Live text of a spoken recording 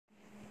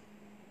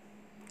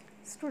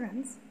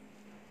Students,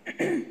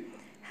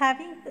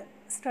 having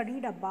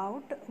studied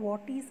about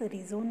what is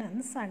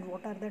resonance and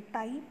what are the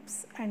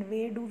types and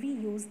where do we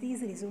use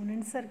these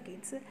resonant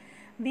circuits,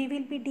 we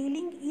will be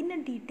dealing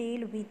in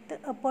detail with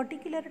a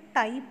particular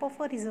type of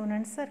a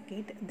resonant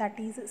circuit, that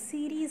is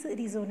series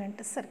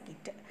resonant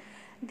circuit.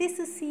 This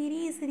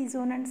series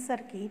resonant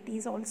circuit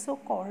is also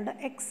called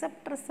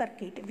acceptor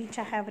circuit, which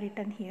I have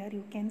written here.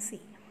 You can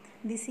see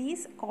this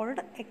is called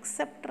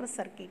acceptor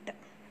circuit.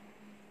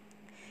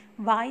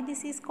 Why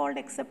this is called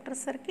acceptor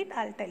circuit,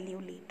 I'll tell you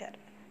later.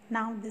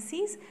 Now this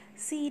is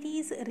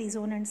series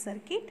resonant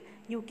circuit.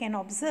 You can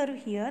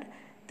observe here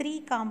three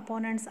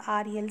components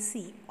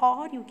RLC,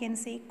 or you can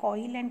say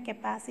coil and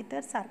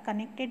capacitors are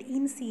connected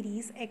in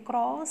series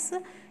across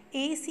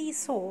AC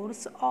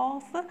source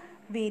of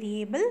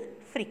variable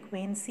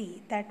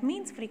frequency. That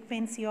means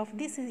frequency of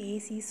this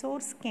AC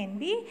source can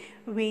be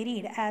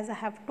varied, as I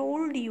have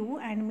told you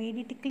and made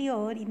it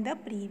clear in the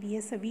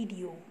previous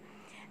video.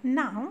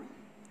 Now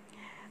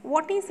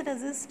what is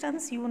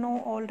resistance? You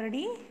know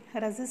already.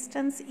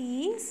 Resistance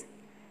is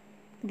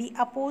the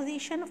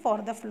opposition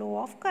for the flow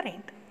of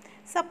current.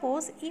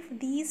 Suppose if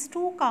these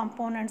two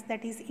components,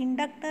 that is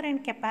inductor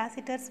and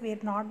capacitors, were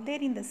not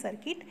there in the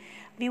circuit,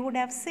 we would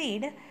have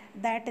said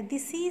that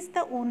this is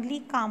the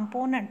only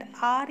component,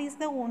 R is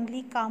the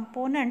only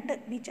component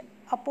which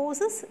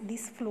opposes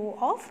this flow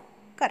of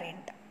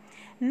current.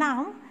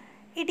 Now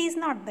it is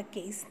not the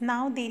case.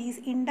 Now there is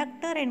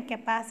inductor and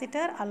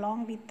capacitor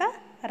along with the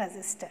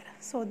resistor.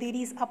 So there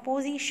is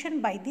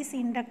opposition by this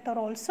inductor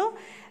also,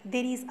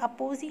 there is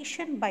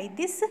opposition by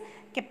this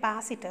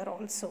capacitor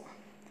also.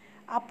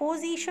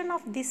 Opposition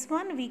of this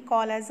one we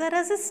call as a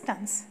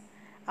resistance.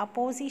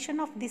 Opposition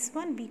of this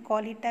one we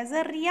call it as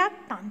a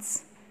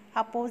reactance.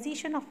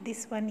 Opposition of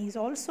this one is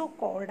also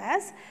called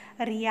as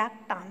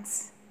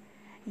reactance.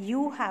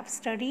 You have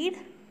studied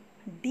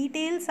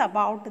details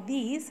about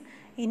these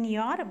in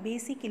your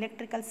basic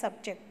electrical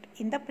subject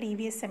in the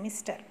previous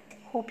semester.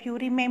 Hope you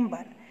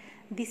remember.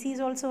 This is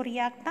also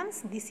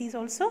reactance, this is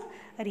also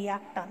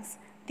reactance.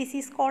 This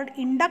is called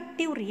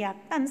inductive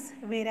reactance,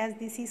 whereas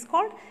this is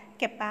called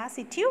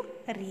capacitive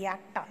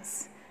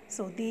reactance.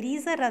 So there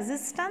is a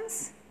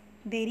resistance,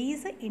 there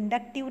is a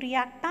inductive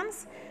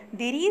reactance,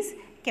 there is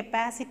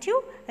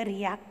capacitive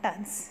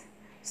reactance.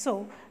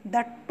 So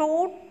the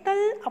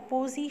total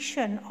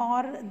opposition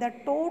or the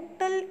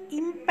total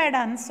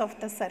impedance of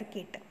the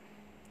circuit,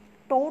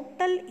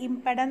 total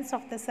impedance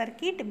of the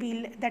circuit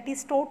will, that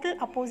is total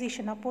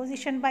opposition,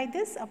 opposition by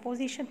this,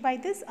 opposition by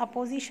this,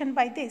 opposition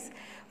by this,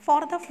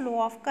 for the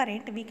flow of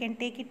current we can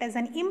take it as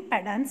an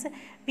impedance,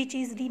 which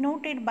is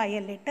denoted by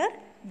a letter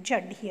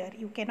Z here.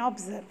 You can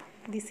observe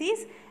this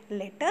is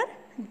letter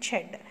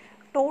Z.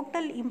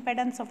 Total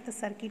impedance of the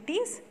circuit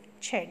is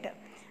Z.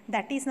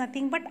 That is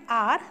nothing but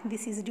R.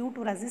 This is due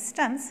to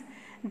resistance.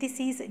 This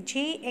is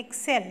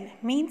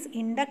JXL, means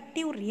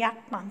inductive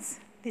reactance.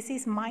 This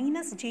is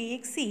minus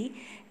JXC,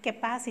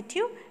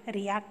 capacitive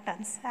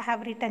reactance. I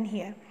have written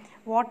here.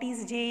 What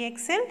is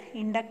JXL?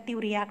 Inductive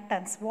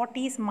reactance. What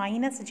is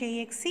minus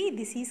JXC?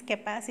 This is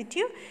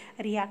capacitive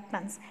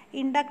reactance.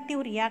 Inductive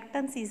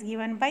reactance is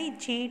given by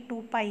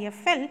J2 pi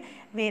FL,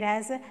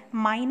 whereas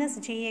minus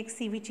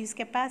JXC, which is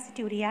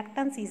capacitive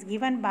reactance, is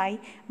given by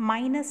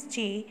minus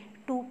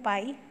J2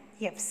 pi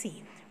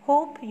FC.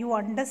 Hope you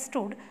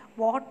understood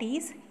what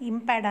is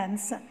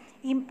impedance.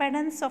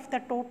 Impedance of the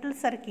total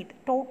circuit,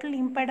 total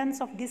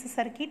impedance of this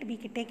circuit, we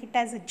take it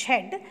as a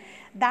Z.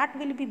 That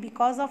will be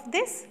because of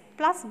this,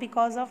 plus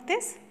because of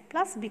this,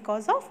 plus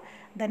because of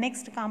the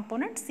next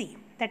component C,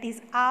 that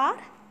is R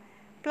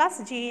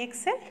plus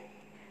JXL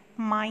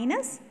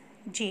minus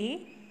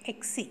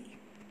JXC,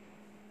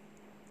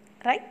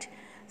 right?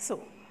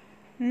 So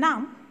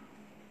now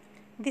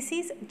this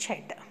is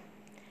Z.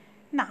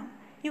 Now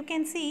you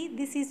can see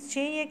this is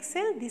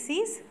JXL, this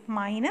is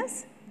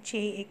minus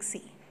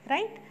JXC,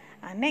 right?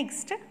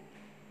 Next,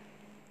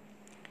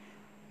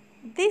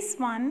 this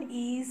one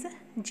is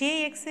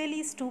JXL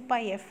is 2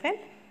 pi FL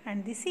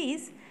and this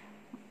is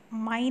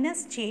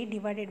minus J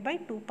divided by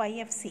 2 pi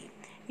FC.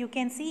 You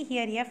can see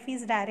here F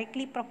is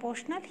directly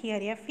proportional, here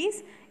F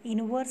is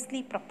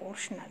inversely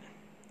proportional,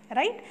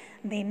 right?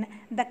 Then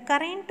the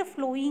current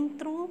flowing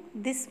through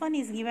this one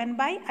is given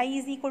by I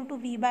is equal to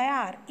V by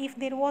R. If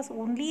there was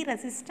only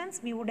resistance,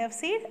 we would have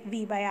said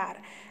V by R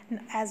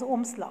as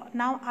Ohm's law.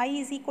 Now I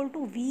is equal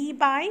to V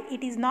by,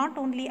 it is not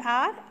only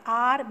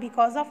R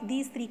because of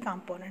these three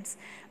components,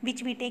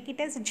 which we take it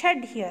as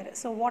Z here.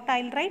 So what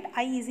I'll write,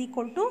 I is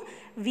equal to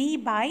V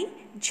by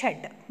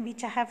Z,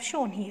 which I have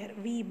shown here,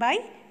 V by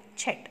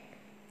Z,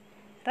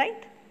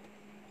 right?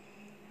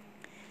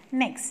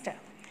 Next,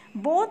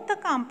 both the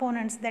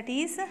components, that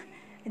is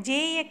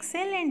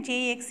JXL and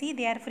JXC,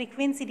 they are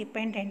frequency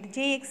dependent.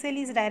 JXL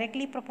is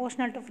directly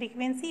proportional to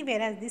frequency,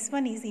 whereas this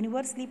one is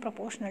inversely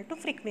proportional to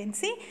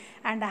frequency.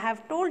 And I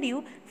have told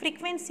you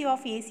frequency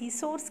of AC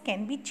source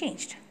can be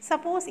changed.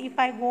 Suppose if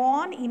I go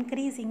on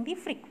increasing the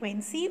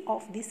frequency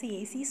of this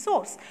AC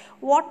source,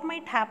 what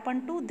might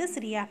happen to this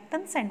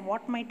reactance and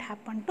what might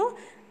happen to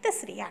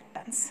this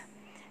reactance?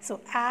 So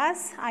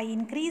as I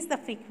increase the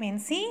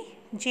frequency,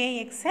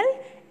 JXL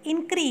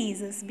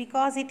increases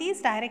because it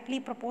is directly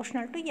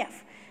proportional to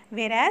F,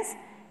 whereas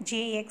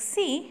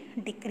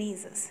JXC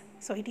decreases.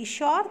 So it is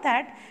sure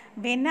that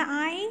when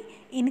I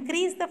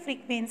increase the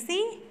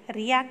frequency,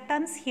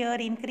 reactance here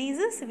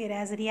increases,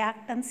 whereas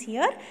reactance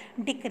here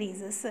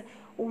decreases.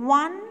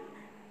 One,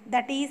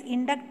 that is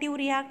inductive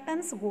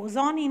reactance, goes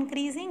on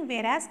increasing,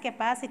 whereas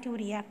capacitive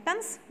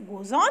reactance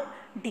goes on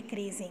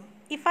decreasing.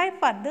 If I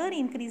further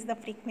increase the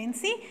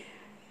frequency,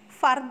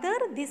 further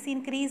this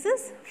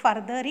increases,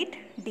 further it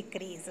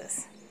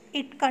decreases.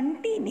 It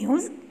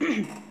continues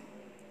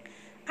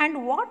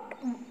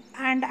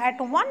and at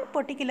one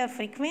particular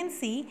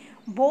frequency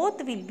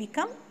both will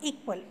become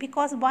equal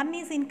because one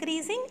is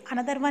increasing,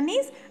 another one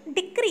is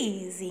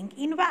decreasing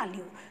in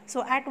value.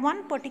 So at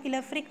one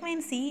particular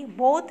frequency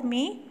both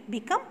may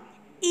become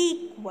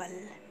equal.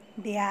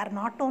 They are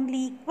not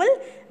only equal,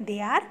 they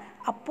are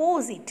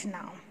opposite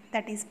now.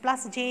 That is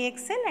plus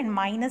JXL and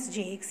minus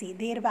JXC.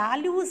 Their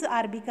values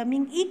are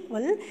becoming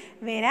equal,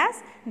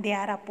 whereas they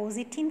are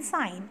opposite in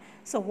sign.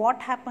 So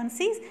what happens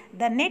is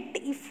the net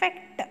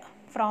effect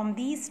from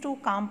these two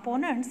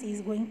components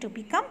is going to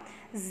become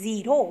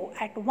 0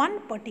 at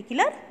one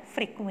particular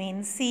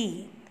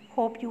frequency.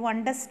 Hope you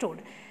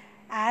understood.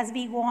 As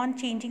we go on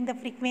changing the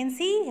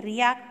frequency,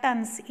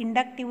 reactance,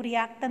 inductive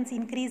reactance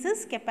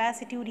increases,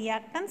 capacitive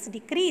reactance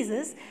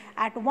decreases.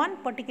 At one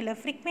particular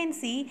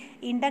frequency,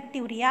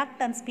 inductive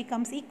reactance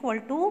becomes equal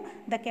to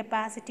the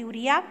capacitive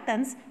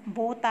reactance.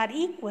 Both are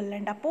equal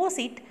and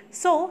opposite,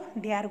 so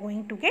they are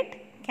going to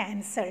get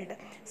cancelled.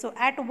 So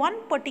at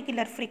one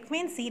particular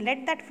frequency,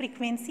 let that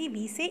frequency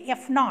we say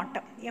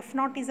F0.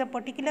 F0 is a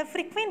particular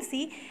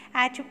frequency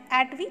at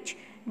which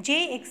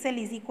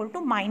JXL is equal to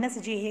minus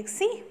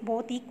JXC,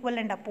 both equal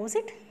and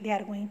opposite, they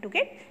are going to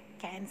get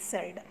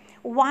cancelled.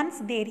 Once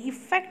their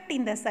effect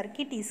in the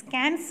circuit is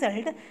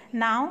cancelled,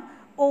 now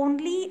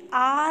only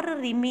R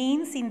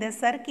remains in the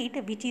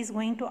circuit which is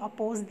going to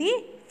oppose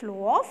the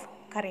flow of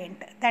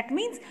current. That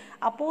means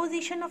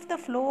opposition of the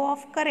flow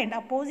of current,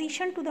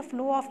 opposition to the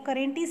flow of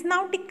current is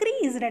now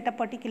decreased at a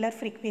particular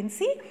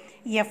frequency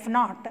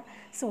F0.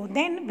 So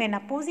then when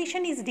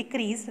opposition is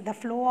decreased, the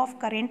flow of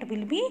current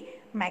will be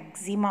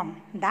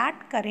maximum.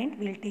 That current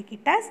will take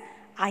it as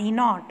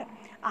I0.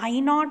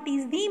 I0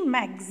 is the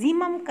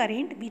maximum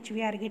current which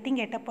we are getting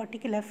at a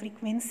particular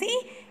frequency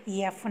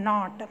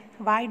F0.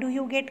 Why do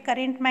you get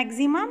current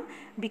maximum?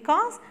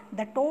 Because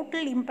the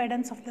total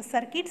impedance of the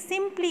circuit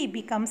simply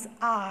becomes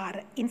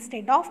R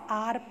instead of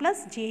R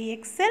plus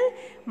JXL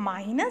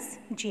minus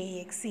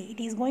JXC.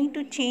 It is going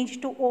to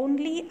change to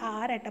only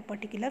R at a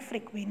particular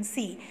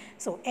frequency.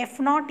 So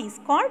F0 is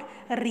called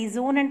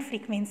resonant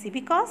frequency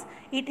because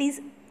it is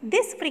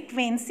this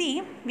frequency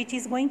which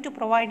is going to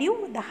provide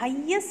you the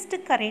highest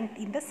current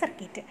in the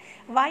circuit.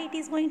 Why it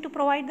is going to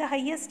provide the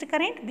highest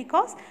current?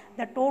 Because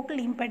the total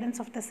impedance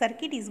of the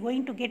circuit is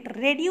going to get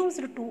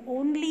reduced to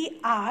only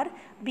R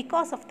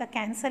because of the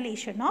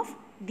cancellation of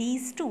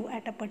these two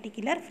at a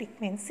particular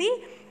frequency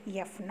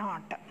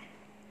F0.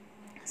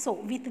 So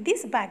with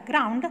this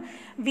background,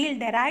 we will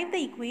derive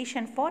the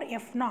equation for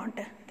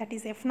F0. That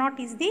is, F0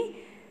 is the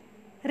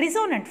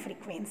resonant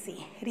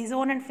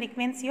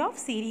frequency of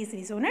series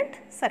resonant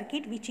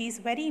circuit, which is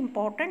very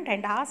important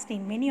and asked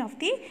in many of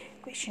the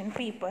question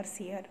papers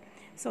here.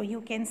 So you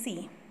can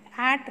see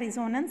at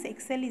resonance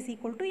XL is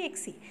equal to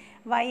XC.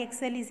 Why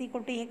XL is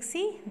equal to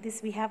XC?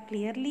 This we have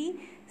clearly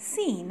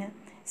seen.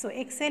 So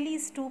XL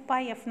is 2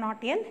 pi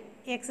F0L,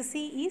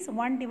 XC is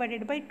 1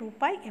 divided by 2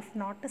 pi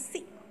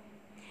F0C.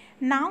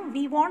 Now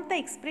we want the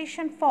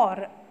expression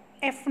for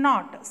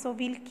F0. So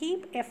we will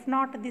keep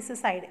F0 this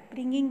side,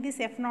 bringing this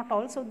F0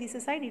 also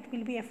this side, it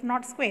will be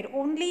F0 square.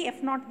 Only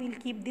F0 will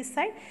keep this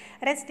side,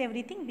 rest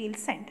everything we will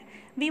send.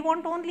 We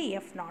want only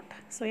F0.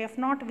 So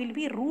F0 will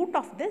be root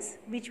of this,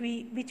 which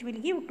will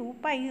give 2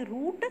 pi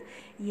root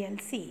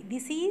LC.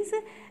 This is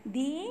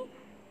the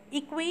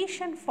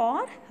equation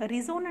for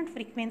resonant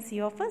frequency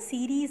of a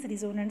series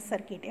resonant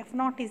circuit.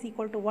 F0 is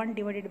equal to 1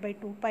 divided by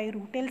 2 pi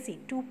root LC.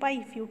 2 pi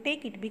if you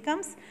take, it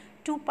becomes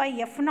 2 pi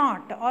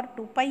F0 or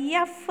 2 pi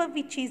F,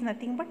 which is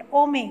nothing but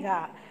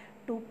omega.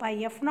 2 pi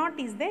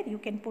F0 is there, you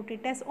can put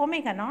it as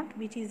omega naught,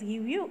 which is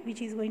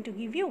going to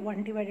give you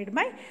 1 divided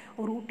by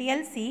root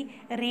LC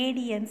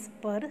radians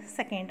per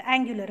second,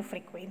 angular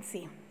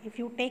frequency. If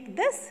you take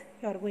this,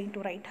 you are going to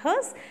write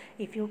Hertz.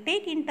 If you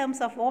take in terms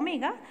of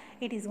omega,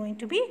 it is going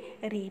to be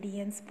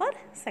radians per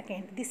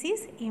second. This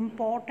is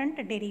important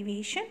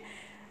derivation.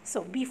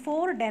 So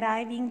before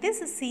deriving this,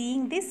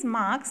 seeing this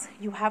marks,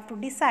 you have to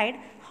decide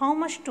how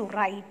much to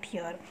write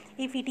here.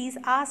 If it is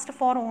asked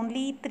for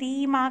only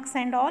 3 marks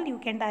and all, you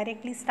can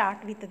directly start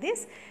with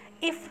this.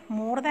 If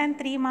more than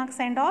 3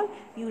 marks and all,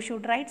 you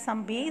should write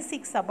some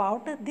basics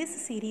about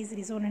this series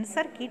resonant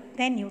circuit.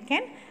 Then you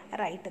can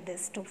write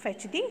this to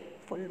fetch the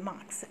full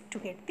marks, to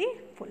get the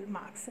full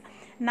marks.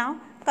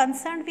 Now,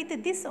 concerned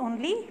with this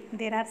only,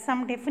 there are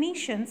some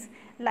definitions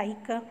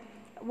like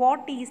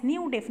what is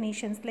new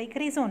definitions like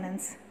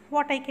resonance.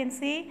 what I can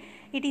say,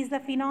 it is the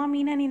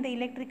phenomenon in the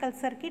electrical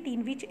circuit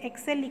in which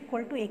XL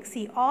equal to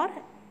XC, or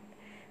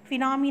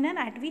phenomenon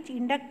at which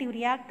inductive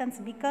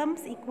reactance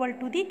becomes equal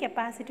to the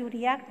capacitive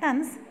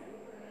reactance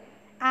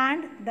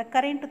and the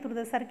current through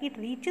the circuit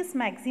reaches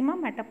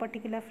maximum at a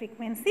particular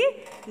frequency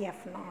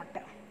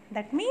F0.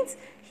 That means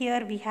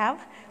here we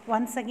have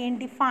once again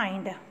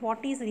defined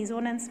what is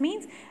resonance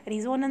means.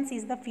 Resonance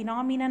is the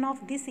phenomenon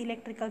of this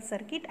electrical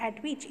circuit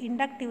at which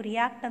inductive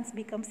reactance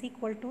becomes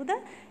equal to the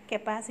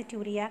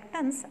capacitive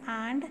reactance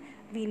and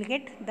we will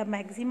get the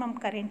maximum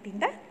current in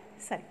the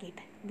circuit.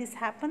 This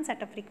happens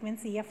at a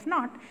frequency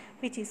F0,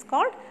 which is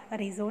called a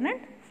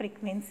resonant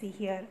frequency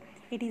here.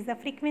 It is the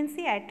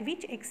frequency at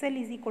which XL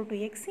is equal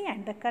to XC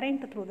and the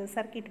current through the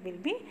circuit will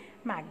be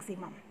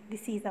maximum.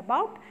 This is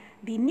about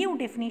the new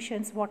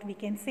definitions what we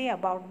can say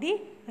about the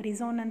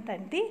resonance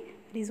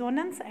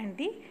and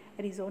the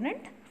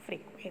resonant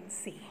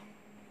frequency.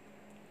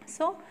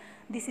 So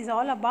this is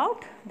all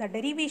about the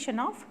derivation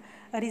of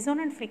a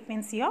resonant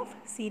frequency of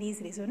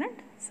series resonant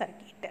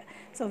circuit.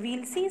 So we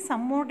will see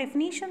some more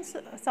definitions,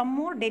 some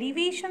more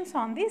derivations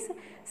on this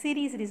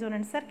series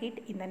resonant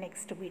circuit in the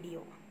next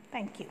video.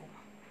 Thank you.